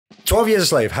12 Years a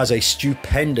Slave has a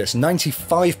stupendous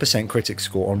 95% critic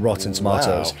score on Rotten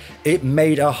Tomatoes. Wow. It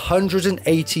made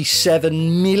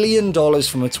 $187 million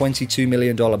from a $22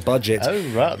 million budget. Oh,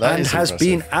 right. That and is has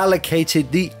impressive. been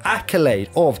allocated the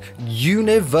accolade of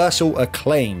universal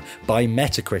acclaim by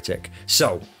Metacritic.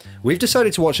 So, we've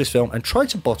decided to watch this film and try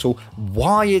to bottle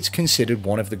why it's considered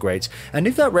one of the greats and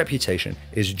if that reputation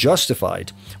is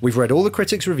justified. We've read all the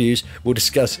critics' reviews, we'll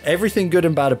discuss everything good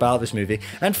and bad about this movie,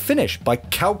 and finish by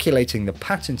calculating the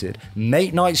patented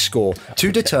Mate Night score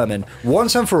to determine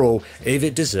once and for all if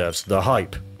it deserves the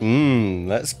hype.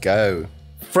 Let's go.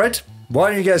 Fred, why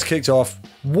don't you get us kicked off?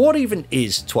 What even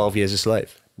is 12 Years a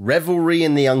Slave? Revelry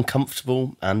in the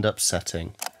uncomfortable and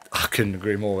upsetting. I couldn't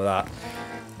agree more with that.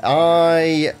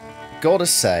 I gotta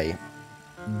say,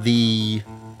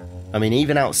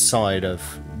 even outside of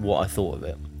what I thought of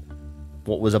it,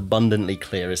 what was abundantly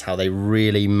clear is how they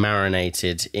really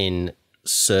marinated in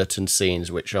certain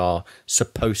scenes which are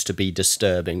supposed to be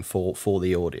disturbing for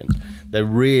the audience. They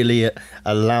really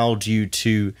allowed you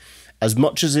to, as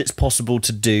much as it's possible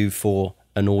to do for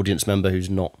an audience member who's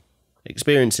not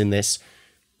experiencing this,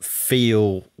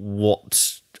 feel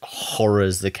what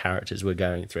horrors the characters were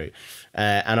going through.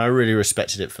 And I really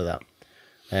respected it for that.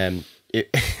 I'm going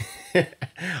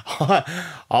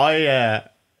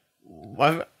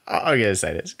to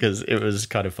say this because it was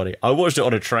kind of funny. I watched it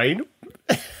on a train.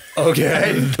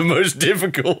 Okay. The most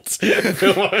difficult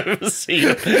film I've ever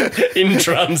seen in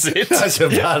transit. That's a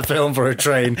bad film for a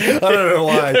train. I don't know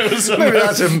why. Maybe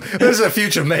that's a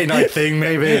future May night thing,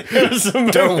 maybe.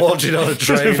 Don't watch it on a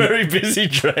train. It was a very busy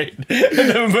train. And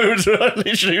there were moments where I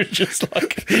literally was just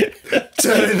like...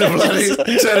 turning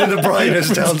the brightness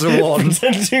down to 1.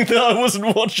 Pretending that I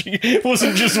wasn't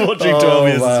just watching 12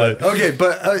 Years a Slave. Okay,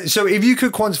 but so if you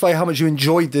could quantify how much you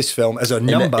enjoyed this film as a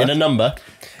number... In a number...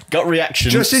 Gut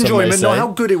reaction. Just enjoyment, not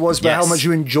how good it was, but how much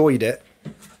you enjoyed it.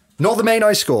 Not the main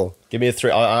eye score. Give me a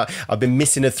 3. I've been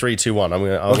missing a 3-2-1.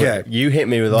 Okay. You hit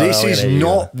me with that. This is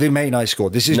not the main eye score.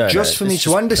 This is just for me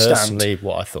to understand. Personally,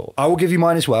 what I thought. I will give you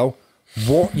mine as well.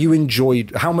 What you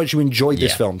enjoyed, how much you enjoyed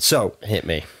this film. So hit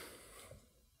me.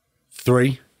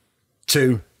 3,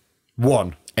 2,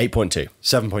 1. 8.2.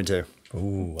 7.2.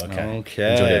 Ooh, okay.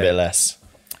 Okay. Enjoyed it a bit less.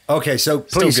 Okay, so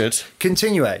please Still good.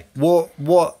 Continue.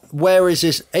 Where is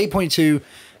this 8.2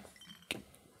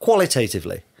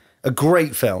 qualitatively? A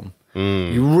great film.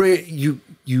 You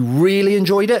really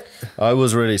enjoyed it? I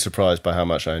was really surprised by how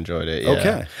much I enjoyed it. Yeah.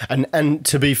 Okay. And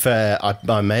to be fair,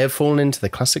 I may have fallen into the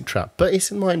classic trap, but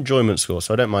it's in my enjoyment score,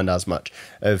 so I don't mind as much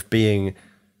of being.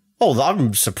 Oh,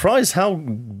 I'm surprised how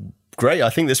great I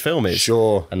think this film is.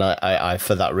 Sure. And I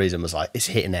for that reason was like, it's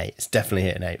hitting 8. It's definitely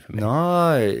hitting 8 for me.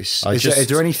 Nice. Is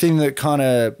there anything that kind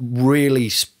of really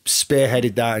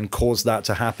spearheaded that and caused that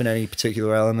to happen? Any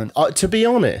particular element? To be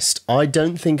honest, I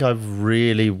don't think I've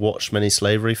really watched many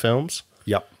slavery films.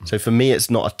 Yep. So for me, it's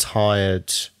not a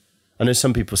tired... I know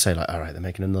some people say like, all right, they're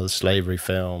making another slavery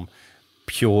film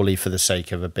purely for the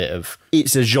sake of a bit of...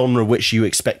 It's a genre which you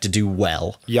expect to do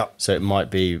well. Yep. So it might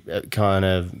be kind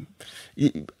of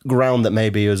ground that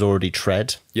maybe is already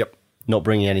tread. Yep. Not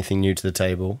bringing anything new to the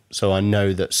table. So I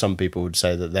know that some people would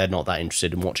say that they're not that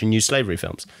interested in watching new slavery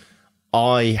films.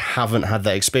 I haven't had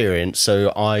that experience, so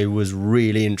I was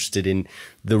really interested in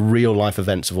the real life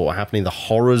events of what were happening, the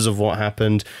horrors of what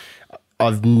happened.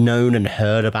 I've known and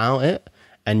heard about it,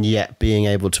 and yet being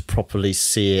able to properly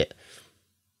see it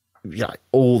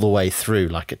all the way through,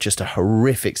 like just a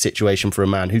horrific situation for a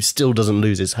man who still doesn't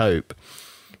lose his hope.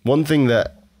 One thing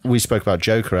that we spoke about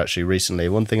Joker actually recently,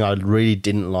 one thing I really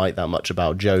didn't like that much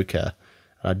about Joker,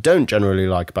 and I don't generally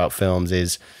like about films,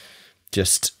 is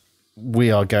just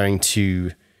we are going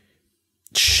to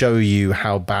show you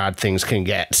how bad things can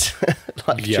get.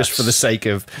 Just for the sake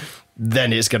of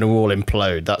then it's going to all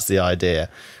implode. That's the idea.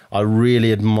 I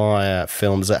really admire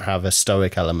films that have a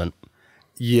stoic element.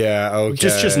 Yeah, okay.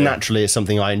 Just naturally, it's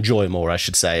something I enjoy more, I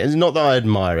should say. It's not that I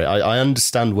admire it. I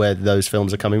understand where those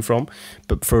films are coming from,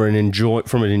 but from an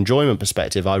enjoyment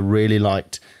perspective, I really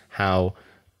liked how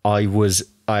I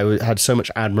had so much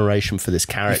admiration for this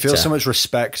character. You feel so much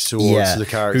respect towards the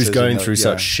character who's going through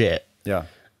such shit. Yeah.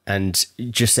 And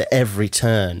just at every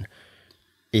turn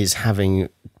is having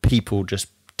people just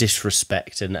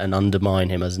disrespect and undermine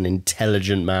him as an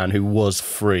intelligent man who was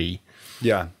free.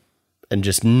 Yeah. And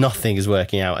just nothing is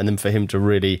working out. And then for him to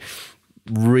really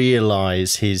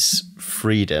realize his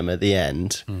freedom at the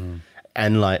end. Mm.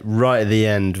 And like right at the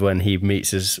end when he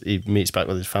meets back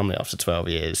with his family after 12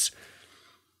 years.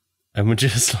 And we're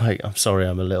just like, I'm sorry,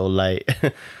 I'm a little late.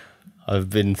 I've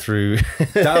been through.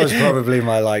 That was probably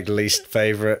my least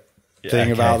favorite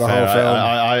thing about the whole film.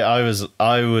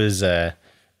 I was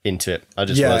into it. I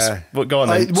just was. But go on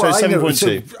then. So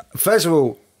 7.2. First of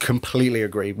all, completely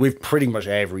agree with pretty much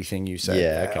everything you said.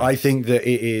 Yeah, okay. I think that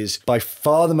it is by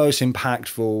far the most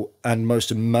impactful and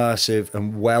most immersive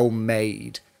and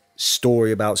well-made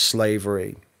story about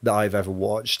slavery that I've ever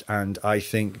watched. And I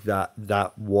think that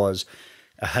that was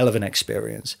a hell of an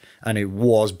experience, and it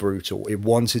was brutal. It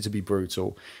wanted to be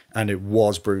brutal, and it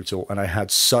was brutal. And I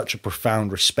had such a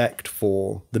profound respect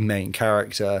for the main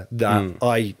character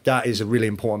that that is a really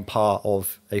important part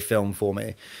of a film for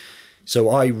me. So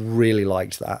I really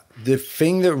liked that. The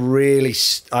thing that really,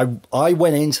 I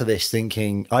went into this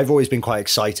thinking, I've always been quite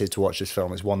excited to watch this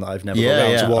film. It's one that I've never got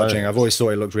around to watching. I've always thought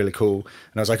it looked really cool.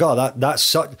 And I was like, oh,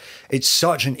 it's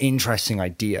such an interesting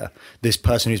idea. This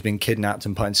person who's been kidnapped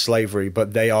and put in slavery,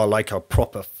 but they are like a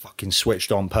proper fucking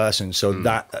switched on person. So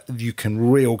that you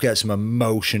can get some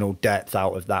emotional depth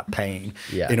out of that pain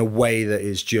in a way that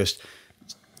is just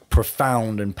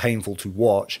profound and painful to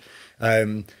watch.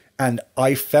 And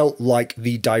I felt like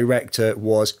the director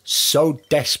was so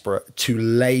desperate to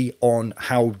lay on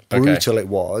how brutal it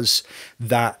was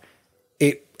that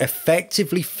it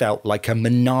effectively felt like a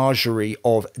menagerie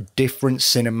of different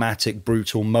cinematic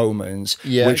brutal moments,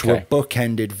 which were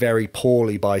bookended very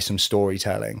poorly by some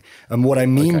storytelling. And what I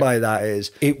mean by that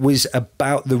is it was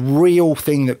about the real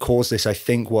thing that caused this, I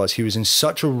think, was he was in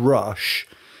such a rush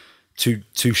to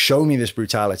show me this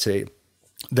brutality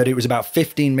that it was about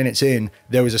 15 minutes in,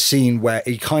 there was a scene where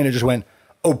he kind of just went,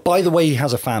 oh, by the way, he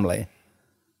has a family.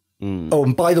 Oh,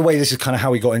 and by the way, this is kind of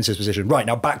how he got into his position. Right,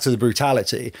 now back to the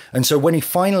brutality. And so when he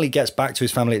finally gets back to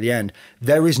his family at the end,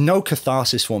 there is no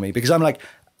catharsis for me because I'm like,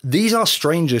 these are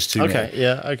strangers to me. That's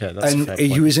and a fair he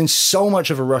point. was in so much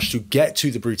of a rush to get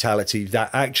to the brutality that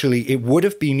actually it would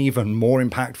have been even more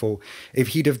impactful if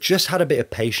he'd have just had a bit of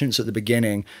patience at the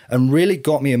beginning and really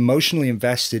got me emotionally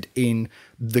invested in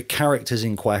the characters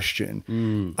in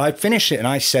question. I finished it and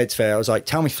I said to Faye, I was like,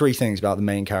 tell me 3 things about the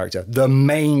main character. The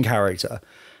main character.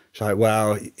 She's like,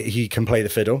 well, he can play the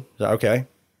fiddle. I was like, okay.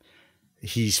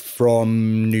 He's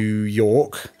from New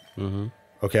York.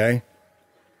 Okay.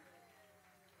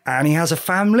 And he has a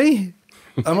family.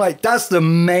 I'm like, that's the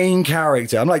main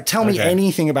character. I'm like, tell me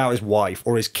anything about his wife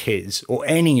or his kids or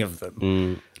any of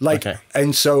them.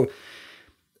 And so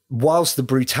whilst the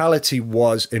brutality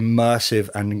was immersive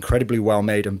and incredibly well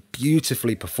made and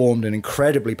beautifully performed and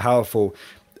incredibly powerful,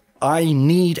 I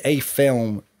need a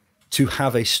film to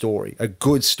have a story, a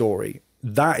good story.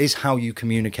 That is how you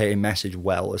communicate a message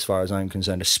well, as far as I'm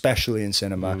concerned, especially in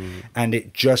cinema. And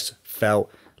it just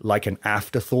felt like an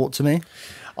afterthought to me.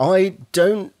 I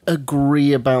don't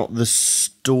agree about the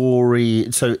story.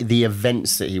 So the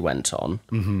events that he went on,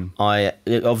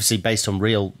 obviously based on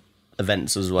real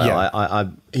events as well. I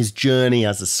his journey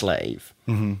as a slave,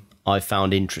 I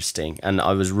found interesting, and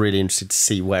I was really interested to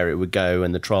see where it would go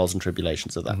and the trials and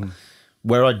tribulations of that.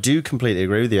 Where I do completely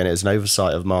agree with you, and it's an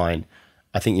oversight of mine,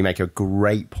 I think you make a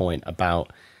great point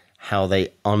about how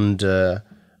they undervalue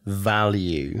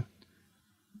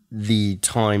the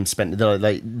time spent.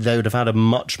 They would have had a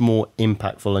much more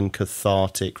impactful and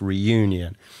cathartic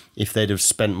reunion if they'd have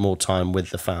spent more time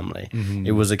with the family.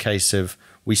 It was a case of,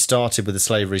 we started with a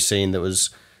slavery scene that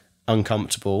was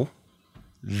uncomfortable,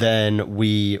 then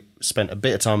we spent a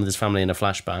bit of time with his family in a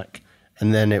flashback,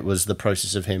 and then it was the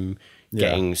process of him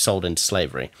getting sold into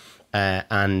slavery.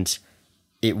 And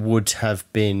it would have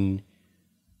been,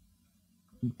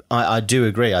 I do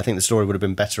agree, I think the story would have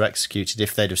been better executed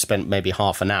if they'd have spent maybe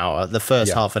half an hour, the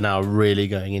first half an hour, really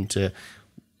going into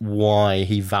why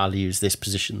he values this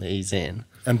position that he's in.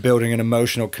 And building an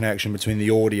emotional connection between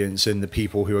the audience and the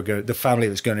people who are the family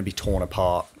that's going to be torn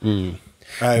apart.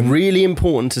 Really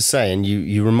important to say, and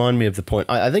you remind me of the point.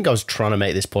 I think I was trying to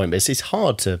make this point, but it's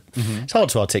hard to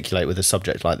articulate with a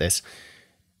subject like this.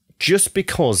 Just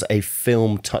because a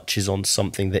film touches on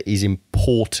something that is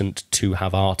important to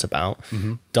have art about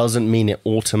doesn't mean it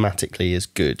automatically is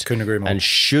good. Couldn't agree more. And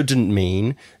shouldn't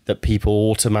mean that people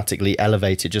automatically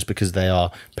elevate it just because they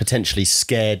are potentially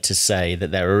scared to say that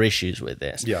there are issues with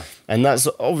this. Yeah. And that's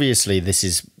obviously, this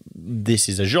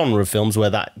is a genre of films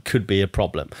where that could be a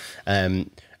problem.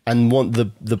 And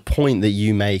the point that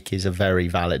you make is a very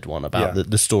valid one about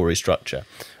the story structure.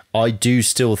 I do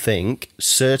still think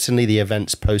certainly the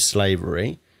events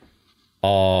post-slavery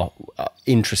are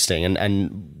interesting,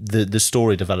 and the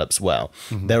story develops well.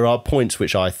 There are points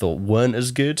which I thought weren't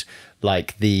as good,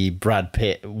 like the Brad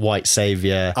Pitt white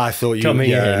savior. I thought you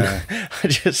coming in.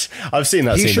 I've seen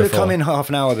that. He scene should have before. come in half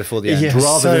an hour before the end,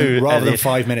 rather than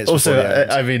 5 minutes also, before the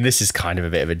end. I mean, this is kind of a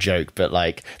bit of a joke, but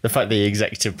like the fact that the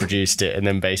executive produced it and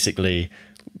then basically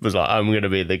was like, I'm going to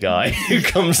be the guy who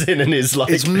comes in and is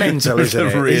like, it's mental, isn't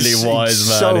it? Really wise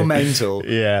man. So mental.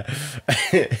 Yeah.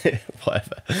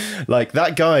 Whatever. Like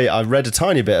that guy, I read a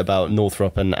tiny bit about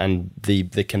Northup and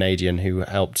the Canadian who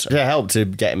helped to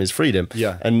get him his freedom.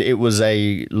 Yeah. And it was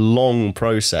a long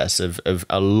process of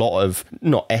a lot of,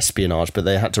 not espionage, but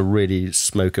they had to really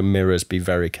smoke and mirrors, be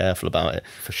very careful about it.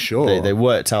 For sure. They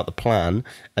worked out the plan,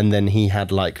 and then he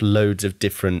had like loads of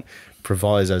different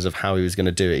provisos of how he was going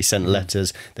to do it. He sent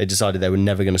letters. They decided they were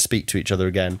never going to speak to each other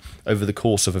again. Over the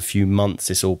course of a few months,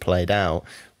 this all played out,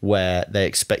 where they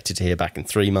expected to hear back in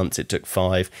 3 months. It took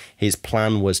 5. His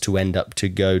plan was to end up to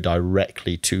go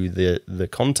directly to the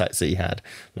contacts that he had.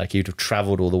 Like, he'd have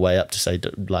travelled all the way up to say,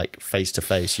 like, face to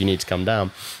face, you need to come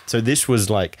down. So this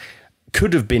was like,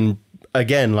 could have been,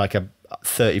 again, like a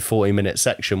 30-40 minute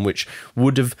section, which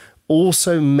would have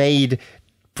also made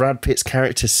Brad Pitt's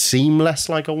character seem less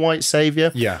like a white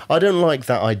savior. Yeah. I don't like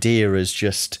that idea as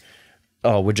just,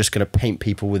 oh, we're just going to paint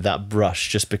people with that brush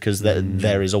just because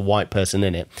there is a white person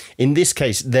in it. In this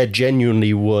case, there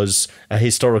genuinely was a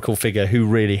historical figure who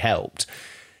really helped.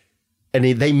 And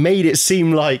they made it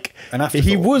seem like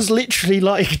he was literally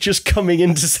like just coming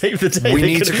in to save the day. We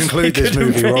need to conclude this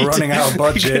movie. We're running out of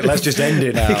budget. Let's just end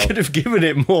it now. They could have given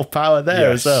it more power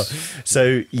there as well.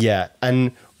 So, yeah.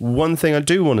 And one thing I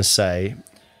do want to say,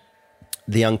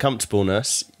 the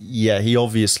uncomfortableness, yeah, he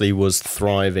obviously was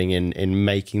thriving in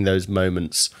making those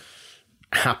moments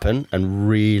happen and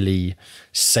really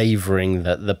savouring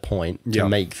the point to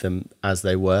make them as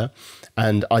they were.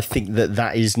 And I think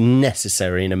that is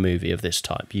necessary in a movie of this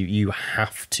type. You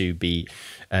have to be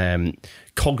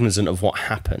cognizant of what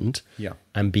happened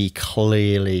and be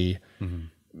clearly...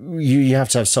 You have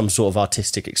to have some sort of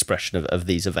artistic expression of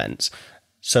these events.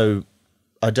 So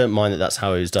I don't mind that that's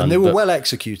how it was done. And they were well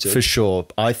executed. For sure.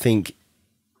 I think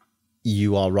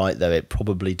you are right, though. It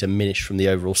probably diminished from the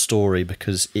overall story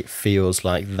because it feels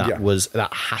like that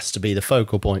has to be the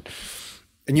focal point.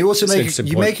 And you also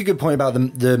make a good point about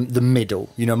the middle.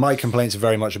 You know, my complaints are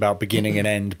very much about beginning and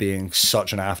end being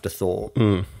such an afterthought.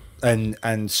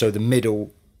 And so the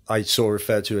middle I sort of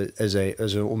refer to it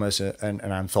as almost an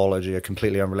anthology, a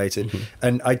completely unrelated.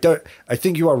 And I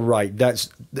think you are right. That's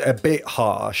a bit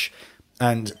harsh.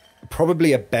 And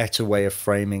probably a better way of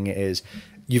framing it is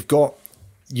you've got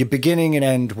your beginning and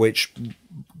end, which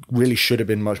really should have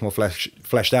been much more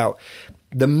fleshed out.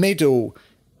 The middle,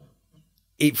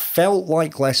 it felt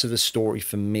like less of a story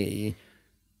for me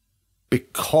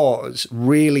because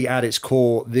really at its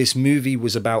core, this movie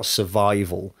was about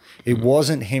survival. It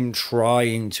wasn't him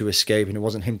trying to escape and it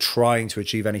wasn't him trying to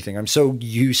achieve anything. I'm so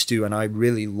used to, and I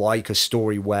really like a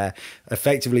story where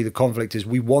effectively the conflict is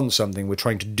we want something, we're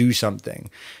trying to do something.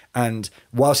 And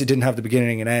whilst it didn't have the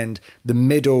beginning and end, the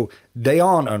middle, they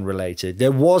aren't unrelated.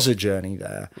 There was a journey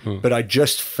there, but I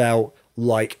just felt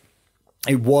like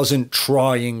it wasn't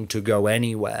trying to go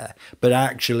anywhere, but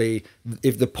actually,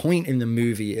 if the point in the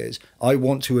movie is, I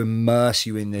want to immerse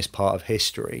you in this part of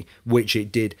history, which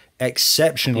it did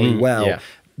exceptionally well,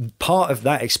 part of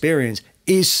that experience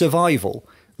is survival.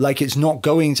 Like, it's not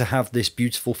going to have this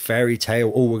beautiful fairy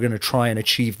tale, oh, we're going to try and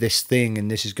achieve this thing,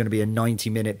 and this is going to be a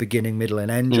 90-minute beginning, middle,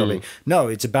 and end jolly. No,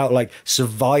 it's about, like,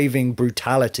 surviving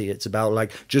brutality. It's about,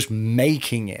 like, just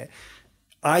making it.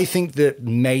 I think that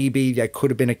maybe there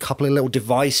could have been a couple of little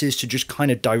devices to just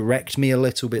kind of direct me a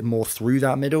little bit more through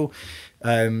that middle.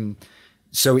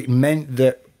 So it meant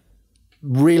that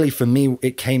really for me,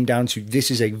 it came down to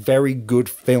this is a very good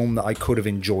film that I could have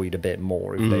enjoyed a bit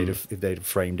more if they'd have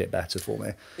framed it better for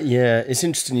me. Yeah, it's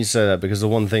interesting you say that because the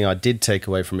one thing I did take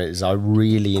away from it is I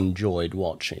really enjoyed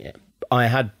watching it. I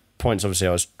had points, obviously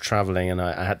I was traveling and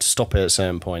I had to stop it at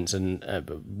certain points and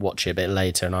watch it a bit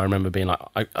later, and I remember being like,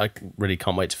 I really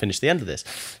can't wait to finish the end of this.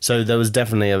 So there was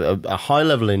definitely a high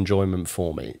level of enjoyment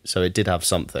for me, so it did have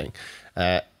something.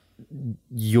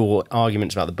 Your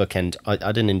arguments about the bookend, I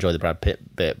didn't enjoy the Brad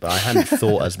Pitt bit, but I hadn't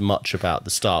thought as much about the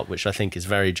start, which I think is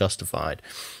very justified.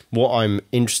 What I'm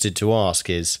interested to ask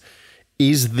is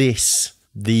this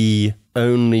the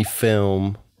only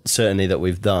film, certainly that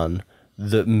we've done,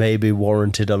 that maybe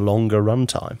warranted a longer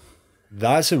runtime?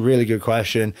 That's a really good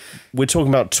question. We're talking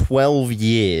about 12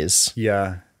 years.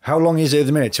 Yeah. How long is it at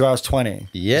the minute? 2 hours 20?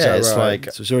 Yeah, it's right?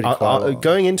 like... So it's already quite long.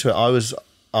 Going into it,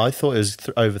 I thought it was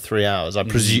over 3 hours. I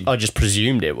just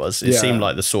presumed it was. It seemed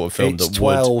like the sort of film it's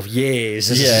 12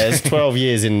 years. Yeah, it's 12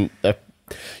 years in...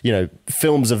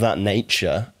 films of that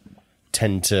nature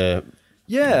tend to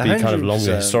be 100%. Kind of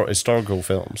longer historical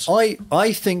films.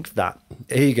 I think that...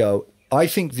 Here you go. I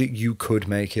think that you could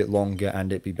make it longer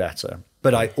and it be better.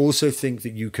 But I also think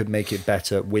that you could make it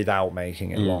better without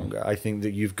making it longer. I think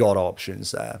that you've got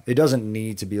options there. It doesn't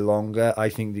need to be longer. I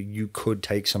think that you could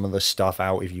take some of the stuff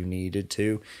out if you needed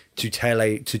to tell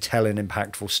an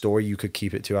impactful story. You could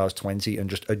keep it 2 hours 20 and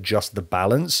just adjust the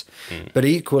balance. But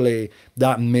equally,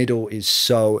 that middle is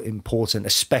so important,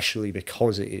 especially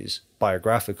because it is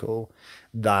biographical,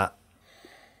 that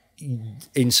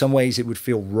in some ways it would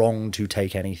feel wrong to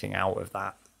take anything out of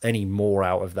that. Any more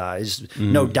out of that is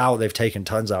no doubt they've taken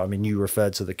tons out. I mean, you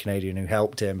referred to the Canadian who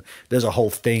helped him. There's a whole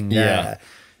thing there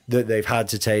that they've had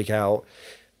to take out.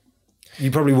 You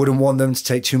probably wouldn't want them to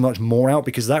take too much more out,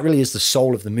 because that really is the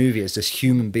soul of the movie, is this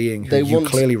human being who you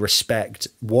clearly respect,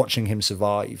 watching him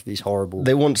survive these horrible...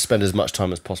 They want to spend as much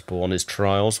time as possible on his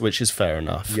trials, which is fair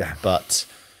enough. Yeah. But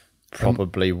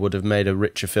probably would have made a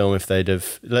richer film if they'd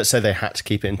have... Let's say they had to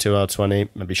keep it in 2 hours 20,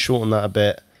 maybe shorten that a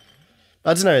bit.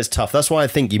 I don't know, it's tough. That's why I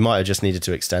think you might have just needed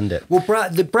to extend it. Well,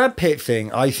 the Brad Pitt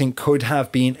thing, I think, could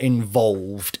have been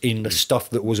involved in the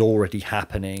stuff that was already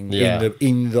happening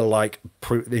in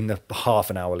the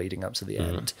half an hour leading up to the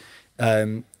end.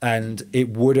 And it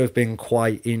would have been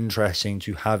quite interesting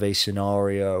to have a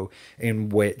scenario in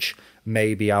which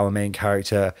maybe our main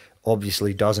character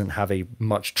obviously doesn't have a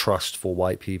much trust for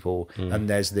white people, and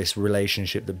there's this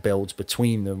relationship that builds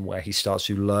between them where he starts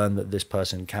to learn that this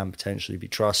person can potentially be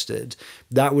trusted.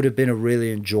 That would have been a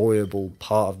really enjoyable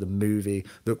part of the movie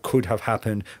that could have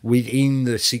happened within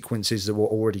the sequences that were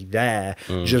already there.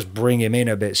 Just bring him in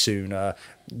a bit sooner,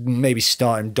 maybe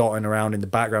start him dotting around in the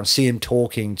background, see him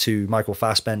talking to Michael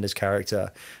Fassbender's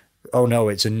character. Oh no,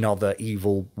 it's another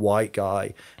evil white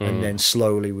guy. And then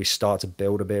slowly we start to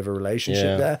build a bit of a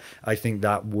relationship there. I think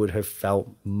that would have felt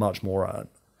much more earned.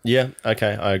 Yeah,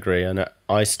 okay, I agree. And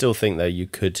I still think, though, you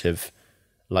could have...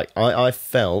 Like, I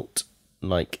felt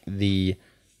like the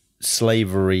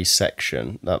slavery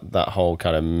section, that whole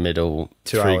kind of middle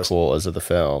 3 quarters of the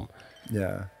film...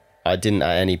 Yeah. I didn't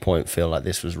at any point feel like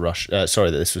this was that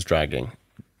this was dragging.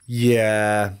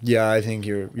 Yeah, I think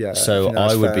you're... Yeah. So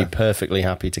I would be perfectly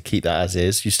happy to keep that as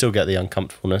is. You still get the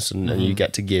uncomfortableness, and you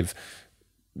get to give,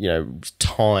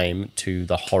 time to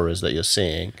the horrors that you're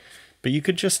seeing. But you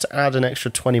could just add an extra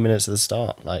 20 minutes at the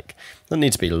start. Like, it doesn't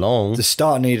need to be long. The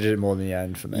start needed it more than the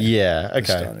end for me. Yeah,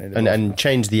 okay. And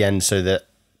change the end so that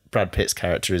Brad Pitt's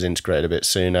character is integrated a bit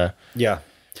sooner. Yeah.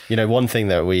 One thing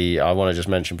that I want to just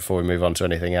mention before we move on to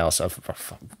anything else, a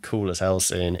cool as hell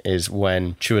scene, is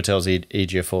when Chiwetel's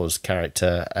Ejiofor's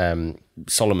character,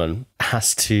 Solomon,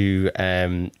 has to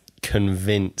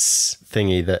convince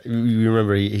Thingy that... You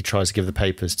remember he tries to give the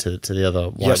papers to the other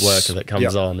white worker that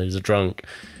comes on, who's a drunk.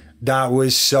 That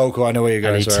was so cool. I know where you're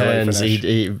going. And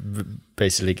he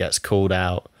basically gets called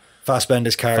out.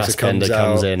 Fassbender's character comes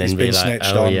in and be like,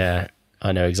 oh yeah,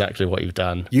 I know exactly what you've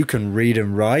done. You can read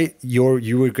and write. You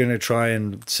were going to try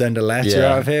and send a letter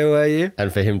out of here, were you?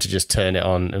 And for him to just turn it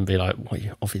on and be like, well,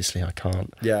 obviously I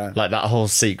can't. Yeah. Like that whole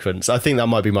sequence. I think that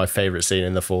might be my favourite scene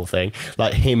in the full thing.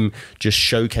 Like him just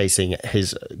showcasing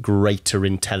his greater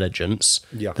intelligence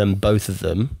than both of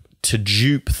them to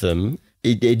dupe them.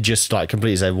 It just like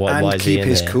completely say, why is he in here?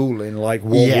 And keep his cool in like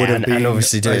what would have been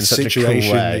obviously doing a such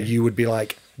situation a cool way. that you would be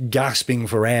like gasping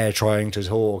for air trying to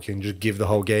talk and just give the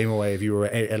whole game away if you were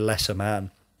a lesser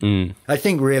man. I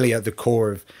think really at the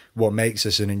core of what makes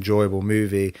this an enjoyable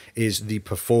movie is the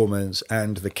performance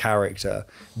and the character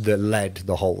that led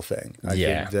the whole thing. I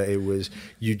think that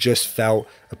you just felt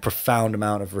a profound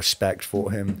amount of respect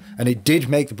for him, and it did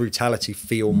make the brutality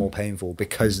feel more painful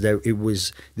because it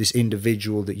was this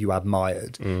individual that you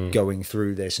admired going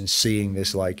through this, and seeing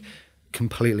this like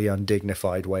completely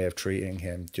undignified way of treating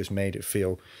him just made it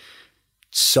feel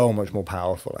so much more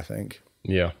powerful, I think.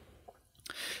 Yeah.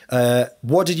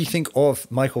 What did you think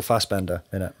of Michael Fassbender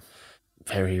in it?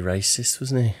 Very racist,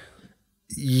 wasn't he?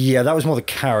 Yeah, that was more the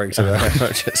character.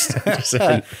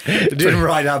 He didn't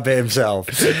write that bit himself.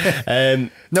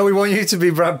 No, we want you to be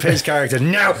Brad Pitt's character.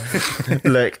 No!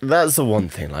 Look, that's the one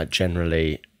thing, like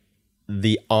generally,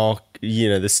 the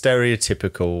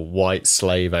stereotypical white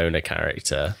slave owner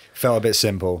character... Felt a bit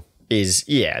simple.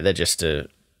 They're just too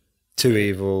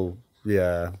evil,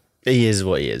 yeah. He is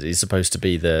what he is. He's supposed to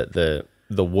be the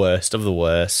worst of the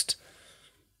worst.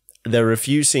 There are a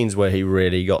few scenes where he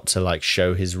really got to like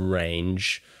show his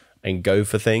range and go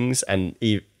for things, and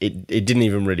it didn't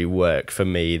even really work for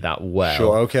me that well.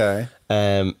 Sure, okay.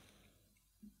 I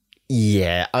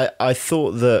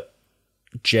thought that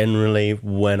generally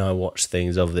when I watch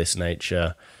things of this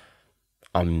nature,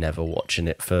 I'm never watching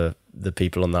it for the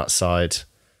people on that side.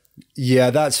 Yeah,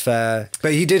 that's fair.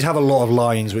 But he did have a lot of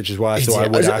lines, which is why I thought I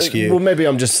would ask you. Well, maybe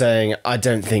I'm just saying I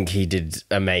don't think he did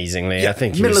amazingly. I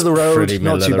think he middle was of the road, pretty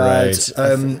not middle too of the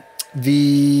road. bad.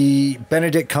 The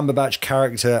Benedict Cumberbatch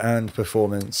character and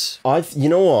performance. You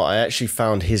know what? I actually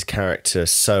found his character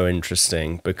so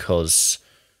interesting because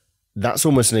that's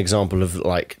almost an example of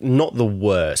like not the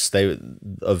worst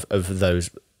of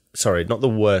those. Sorry, not the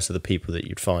worst of the people that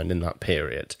you'd find in that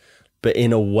period, but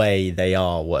in a way they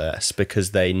are worse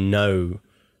because they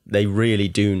really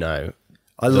do know.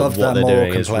 I love that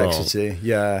moral complexity.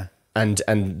 Yeah.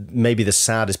 And maybe the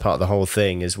saddest part of the whole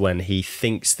thing is when he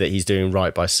thinks that he's doing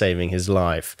right by saving his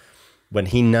life, when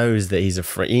he knows that he's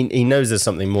he knows there's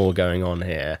something more going on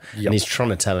here, and he's trying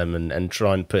to tell him and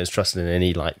try and put his trust in it, and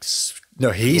he like...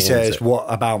 No, he says, what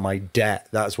about my debt?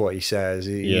 That's what he says.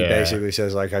 He basically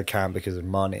says, like, I can't because of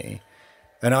money.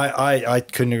 And I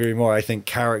couldn't agree more. I think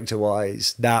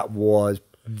character-wise, that was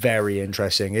very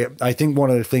interesting. I think one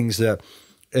of the things that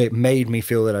it made me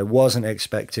feel that I wasn't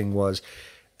expecting was...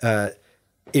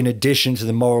 in addition to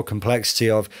the moral complexity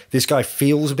of this guy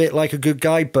feels a bit like a good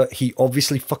guy, but he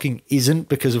obviously fucking isn't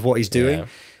because of what he's doing,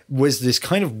 was this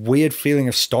kind of weird feeling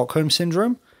of Stockholm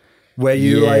syndrome where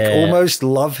you like almost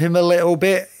love him a little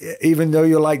bit, even though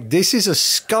you're like, this is a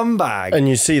scumbag. And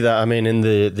you see that, I mean, in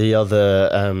the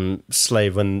other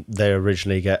slave, when they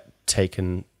originally get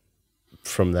taken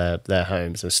from their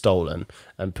homes and stolen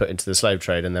and put into the slave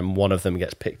trade, and then one of them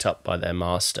gets picked up by their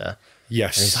master.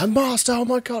 Yes. And he's like, Master, oh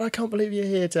my God, I can't believe you're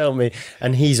here, tell me.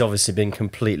 And he's obviously been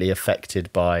completely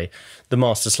affected by the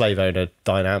master-slave owner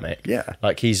dynamic. Yeah.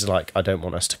 Like, he's like, we don't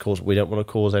want to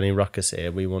cause any ruckus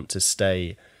here. We want to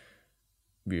stay,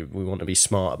 we want to be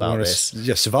smart about this.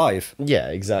 Just survive. Yeah,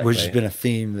 exactly. Which has been a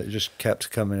theme that just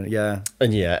kept coming, yeah.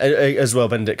 And yeah, as well,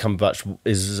 Benedict Cumberbatch,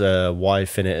 his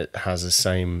wife in it has the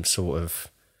same sort of...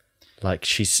 Like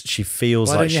she feels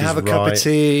like she's right. Why don't you have a cup of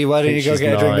tea? Why don't you go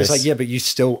get a drink? It's like, yeah, but you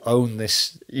still own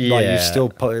this. Yeah. Like you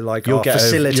still like you'll get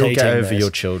facilitating you'll get over this.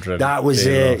 your children. That was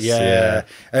it. Yeah.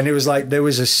 And it was like there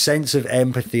was a sense of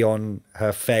empathy on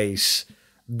her face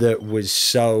that was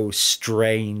so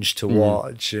strange to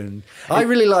watch, and I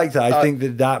really liked that. I think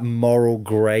that moral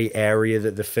grey area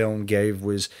that the film gave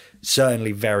was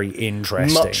certainly very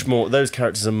interesting. Much more. Those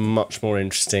characters are much more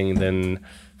interesting than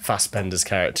Fassbender's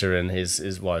character and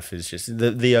his wife is just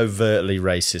the overtly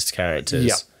racist characters.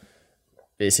 Yeah.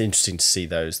 It's interesting to see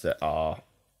those that are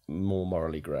more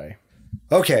morally grey.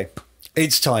 Okay,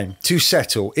 it's time to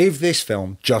settle if this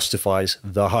film justifies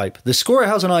the hype. The score it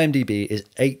has on IMDb is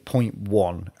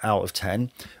 8.1 out of 10.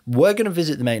 We're going to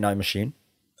visit the Make Night Machine.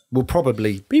 We'll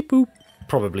probably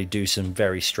do some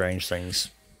very strange things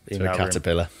in that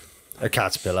caterpillar. A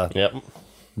caterpillar. Yep.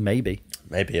 Maybe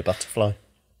a butterfly.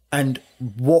 And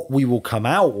what we will come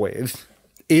out with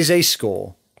is a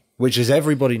score which, as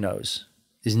everybody knows,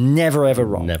 is never ever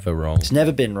wrong. Never wrong. It's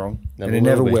never been wrong, and it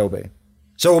never will be.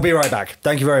 So we'll be right back.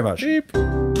 Thank you very much. Beep.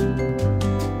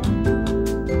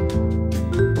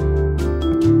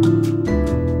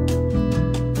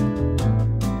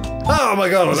 Oh my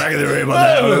God, I'm back in the room.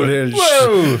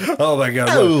 Whoa. Oh my God.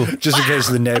 Oh. Just in case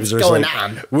the neighbors are going like,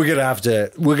 on? we're gonna have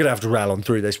to rattle on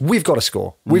through this. We've got a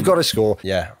score. We've got a score.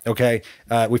 Yeah. Okay.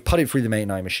 We've put it through the Make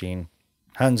Night Machine.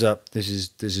 Hands up. This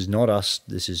is not us.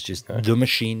 This is just the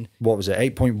machine. What was it?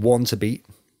 8.1 to beat.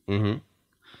 Mm-hmm.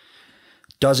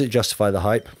 Does it justify the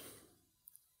hype?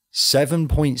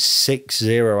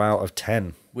 7.60 out of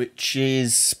 10. Which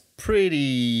is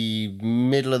pretty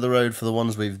middle of the road for the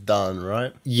ones we've done,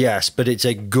 right? Yes, but it's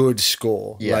a good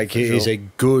score. Yeah, like it is a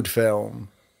good film.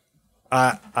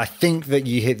 I think that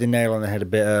you hit the nail on the head a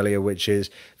bit earlier, which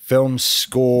is films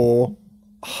score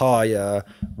higher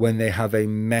when they have a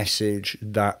message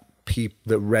that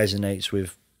that resonates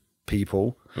with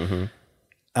people. Mm-hmm.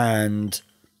 And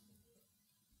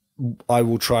I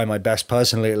will try my best,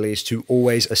 personally at least, to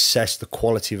always assess the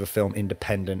quality of a film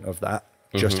independent of that.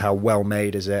 Just how well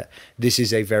made is it? This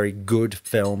is a very good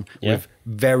film with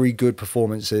very good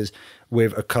performances,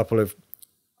 with a couple of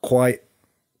quite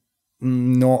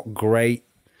not great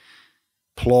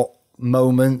plot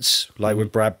moments, like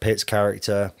with Brad Pitt's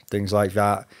character, things like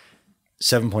that.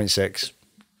 7.6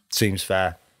 seems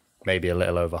fair, maybe a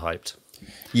little overhyped.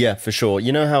 Yeah, for sure.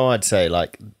 You know how I'd say,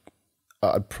 like,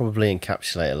 I'd probably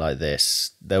encapsulate it like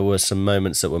this. There were some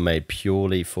moments that were made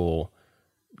purely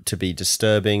to be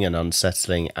disturbing and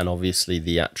unsettling, and obviously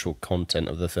the actual content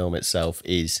of the film itself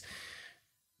is,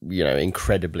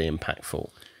 incredibly impactful.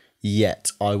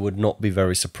 Yet I would not be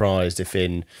very surprised if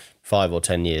in 5 or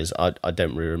 10 years I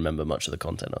don't really remember much of the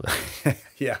content of it.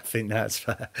 Yeah, I think that's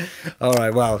fair. All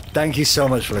right, well, thank you so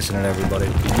much for listening, everybody.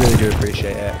 We really do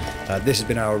appreciate it. This has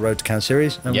been our Road to Cannes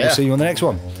series, and we'll see you on the next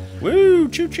one. Woo,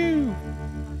 choo choo.